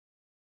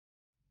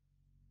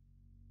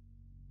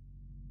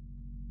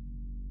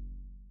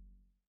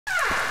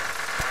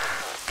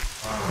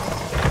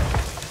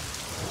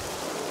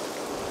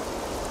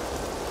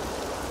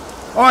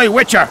Oi,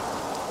 Witcher!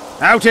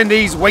 Out in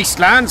these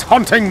wastelands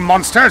hunting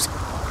monsters?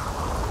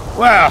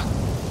 Well,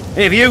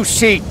 if you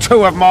see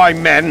two of my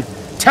men,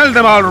 tell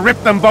them I'll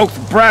rip them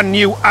both brand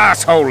new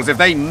assholes if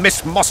they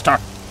miss muster.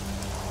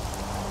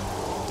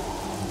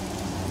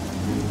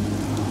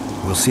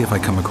 We'll see if I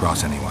come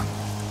across anyone.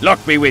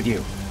 Luck be with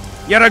you.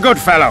 You're a good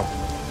fellow.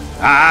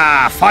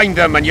 Ah, find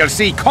them and you'll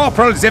see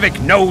Corporal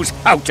Zivik knows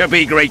how to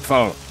be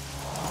grateful.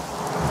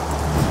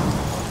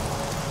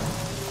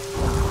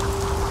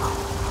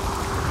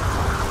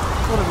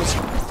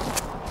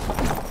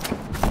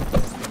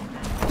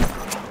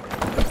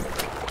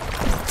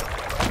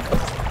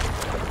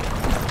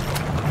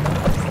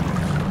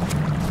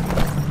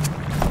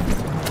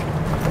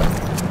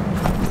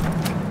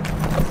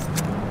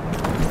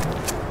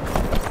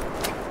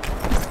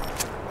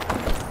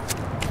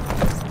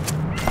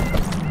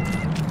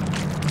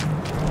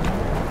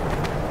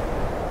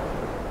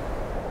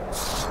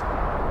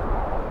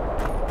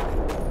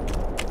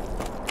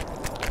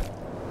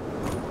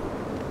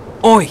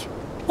 Oi,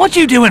 what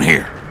you doing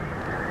here?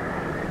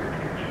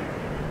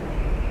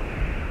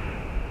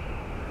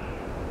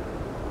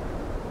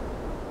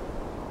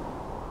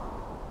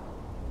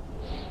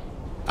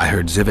 I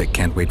heard Zivik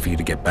can't wait for you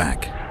to get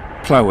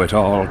back. Plough it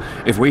all.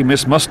 If we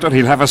miss muster,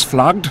 he'll have us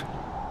flogged.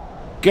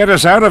 Get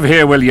us out of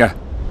here, will ya?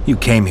 You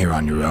came here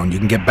on your own, you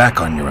can get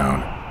back on your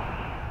own.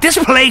 This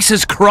place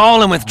is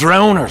crawling with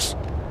drowners.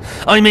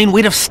 I mean,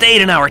 we'd have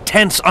stayed in our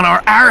tents on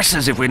our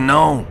arses if we'd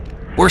known.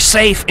 We're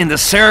safe in the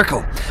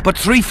circle, but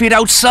 3 feet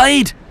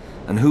outside,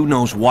 and who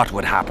knows what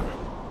would happen.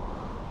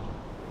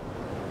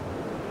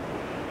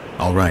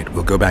 All right,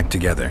 we'll go back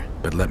together,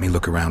 but let me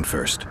look around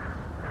first.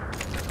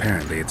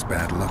 Apparently it's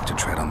bad luck to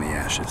tread on the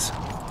ashes.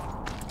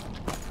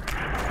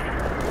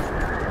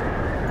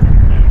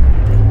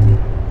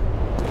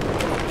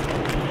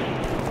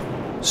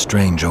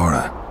 Strange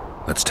aura.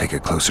 Let's take a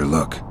closer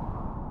look.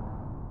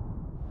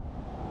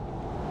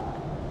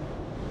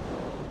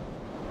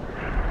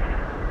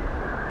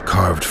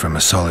 Carved from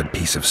a solid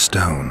piece of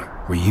stone.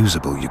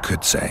 Reusable, you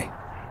could say.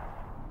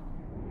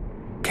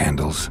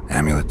 Candles,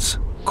 amulets,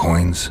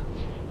 coins.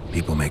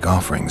 People make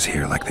offerings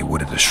here like they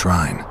would at a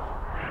shrine.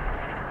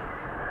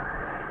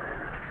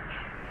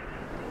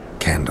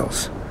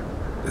 Candles.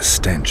 The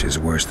stench is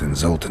worse than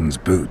Zoltan's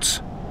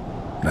boots.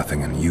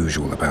 Nothing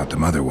unusual about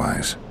them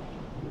otherwise.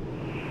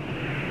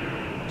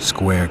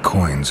 Square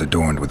coins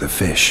adorned with a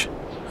fish.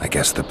 I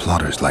guess the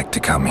plotters like to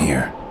come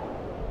here.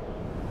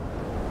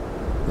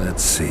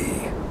 Let's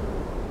see.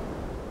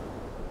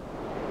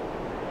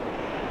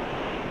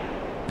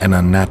 An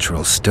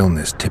unnatural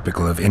stillness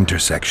typical of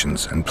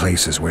intersections and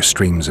places where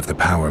streams of the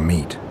power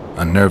meet.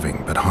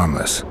 Unnerving but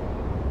harmless.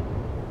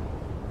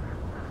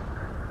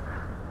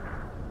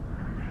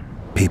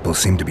 People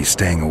seem to be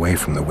staying away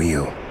from the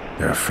wheel.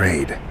 They're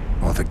afraid.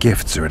 All the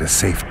gifts are at a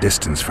safe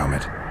distance from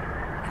it.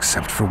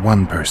 Except for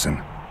one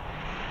person.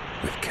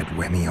 With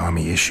Kaedweni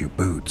Army-issue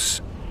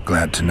boots.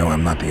 Glad to know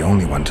I'm not the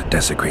only one to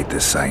desecrate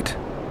this site.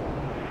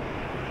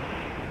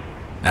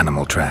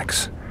 Animal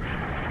tracks.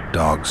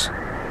 Dogs,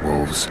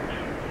 wolves,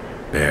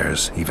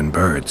 bears, even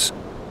birds.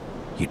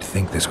 You'd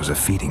think this was a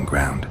feeding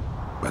ground,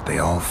 but they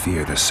all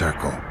fear the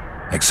circle,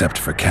 except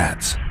for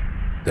cats.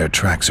 Their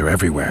tracks are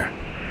everywhere.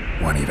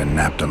 One even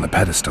napped on the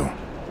pedestal.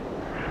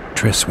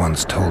 Triss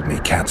once told me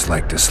cats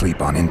like to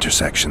sleep on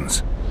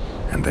intersections,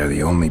 and they're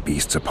the only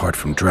beasts apart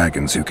from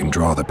dragons who can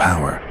draw the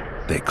power.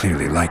 They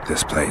clearly like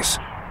this place.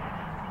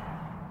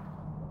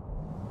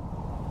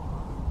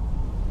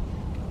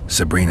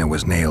 Sabrina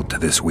was nailed to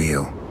this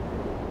wheel.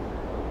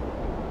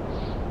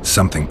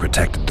 Something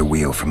protected the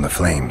wheel from the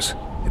flames.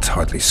 It's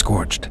hardly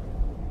scorched.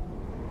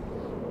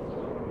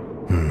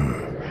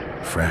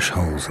 Fresh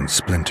holes and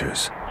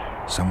splinters.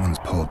 Someone's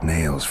pulled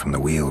nails from the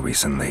wheel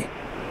recently.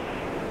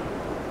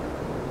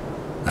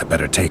 I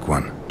better take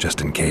one,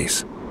 just in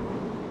case.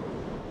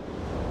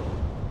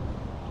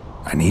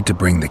 I need to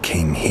bring the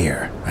king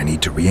here. I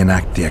need to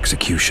reenact the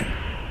execution.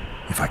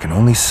 If I can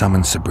only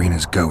summon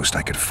Sabrina's ghost,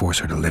 I could force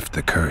her to lift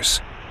the curse.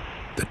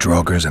 The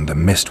Draugrs and the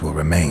mist will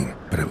remain,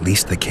 but at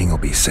least the king will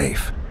be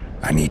safe.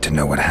 I need to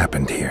know what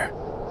happened here.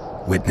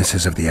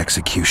 Witnesses of the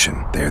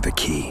execution, they're the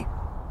key.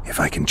 If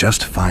I can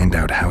just find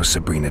out how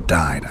Sabrina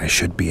died, I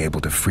should be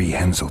able to free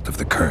Henselt of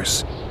the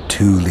curse.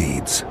 2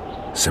 leads.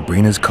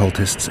 Sabrina's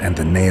cultists and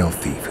the nail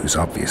thief who's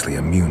obviously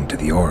immune to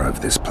the aura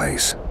of this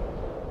place.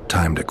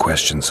 Time to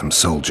question some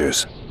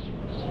soldiers.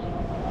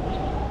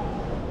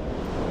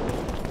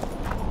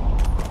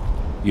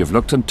 You've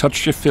looked and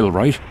touched your fill,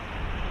 right?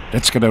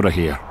 Let's get out of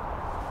here.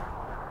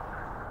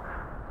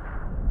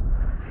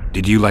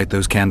 Did you light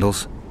those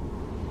candles?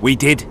 We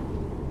did.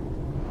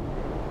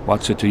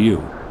 What's it to you?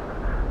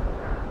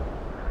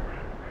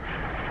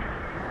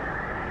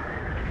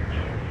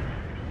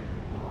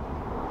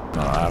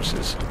 Oh,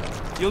 arses.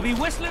 You'll be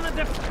whistling at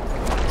the...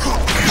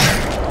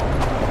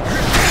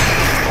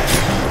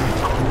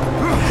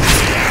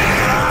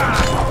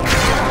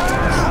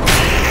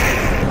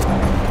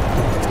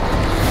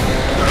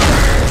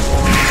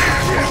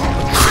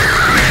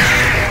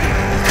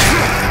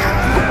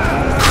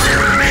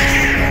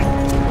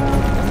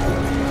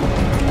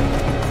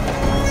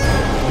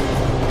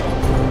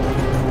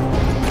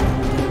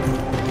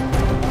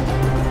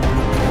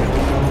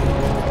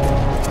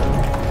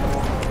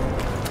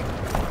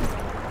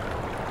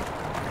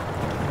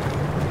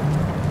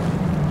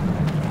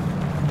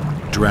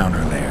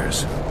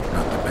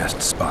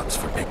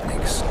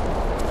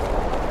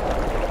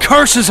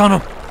 curses on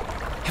him!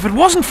 If it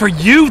wasn't for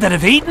you, they'd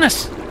have eaten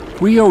us.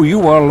 We owe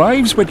you our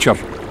lives, Witcher.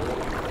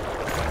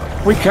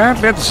 We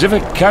can't let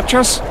Zivik catch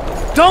us.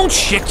 Don't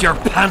shit your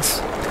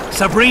pants.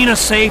 Sabrina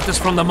saved us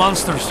from the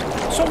monsters.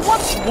 So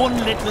what's one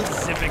little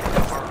Zivik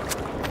to her?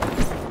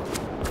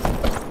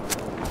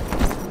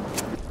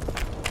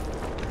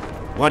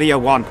 What do you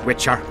want,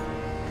 Witcher?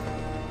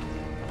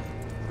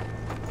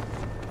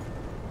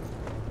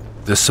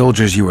 The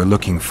soldiers you were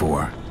looking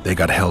for, they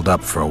got held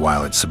up for a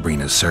while at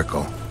Sabrina's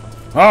circle.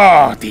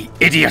 Oh, the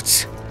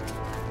idiots!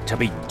 To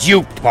be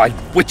duped by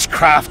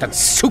witchcraft and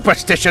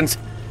superstitions.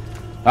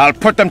 I'll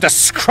put them to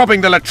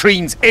scrubbing the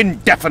latrines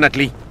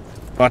indefinitely.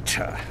 But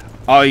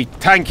I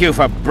thank you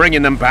for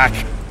bringing them back.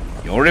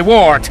 Your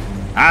reward,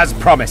 as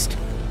promised.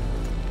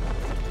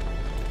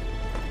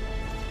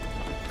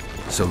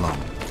 So long.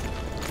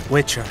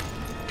 Witcher.